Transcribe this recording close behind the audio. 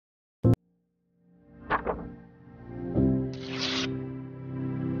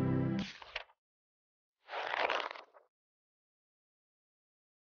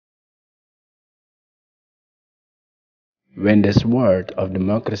When the sword of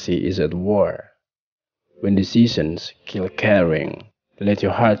democracy is at war, when decisions kill caring, let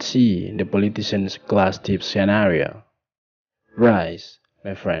your heart see the politician's glass-tip scenario. Rise,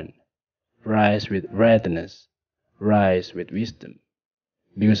 my friend, rise with readiness, rise with wisdom,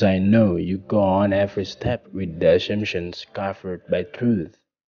 because I know you go on every step with the assumptions covered by truth.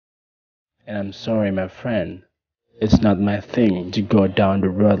 And I'm sorry, my friend, it's not my thing to go down the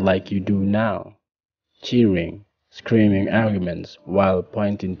road like you do now, cheering, screaming arguments while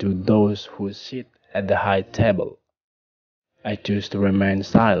pointing to those who sit at the high table. I choose to remain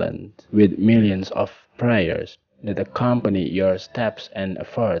silent with millions of prayers that accompany your steps and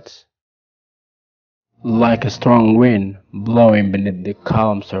efforts. Like a strong wind blowing beneath the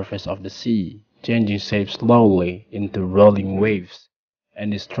calm surface of the sea, changing shape slowly into rolling waves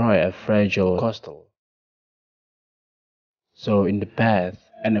and destroy a fragile coastal. So in the path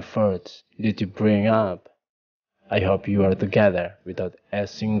and efforts that you bring up, I hope you are together without a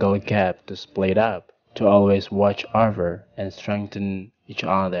single gap to split up, to always watch over and strengthen each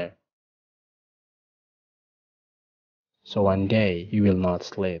other. So one day you will not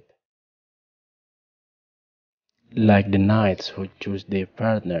sleep. Like the knights who choose their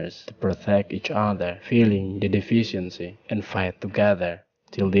partners to protect each other, feeling the deficiency and fight together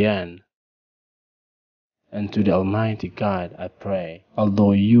till the end. And to the Almighty God I pray,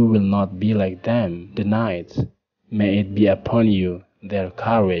 although you will not be like them, the knights, may it be upon you their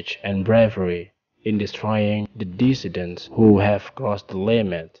courage and bravery in destroying the dissidents who have crossed the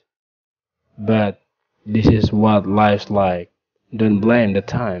limit. But this is what life's like. Don't blame the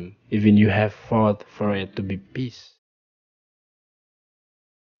time, even you have fought for it to be peace.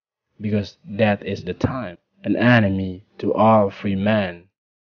 Because that is the time, an enemy to all free men.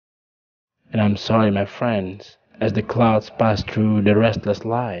 And I'm sorry, my friends, as the clouds pass through the restless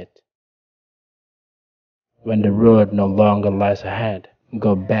light. When the road no longer lies ahead,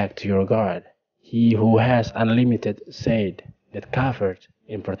 go back to your guard. He who has unlimited shade that covered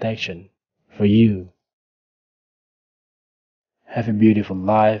in protection for you. Have a beautiful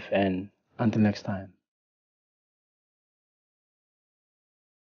life and until next time.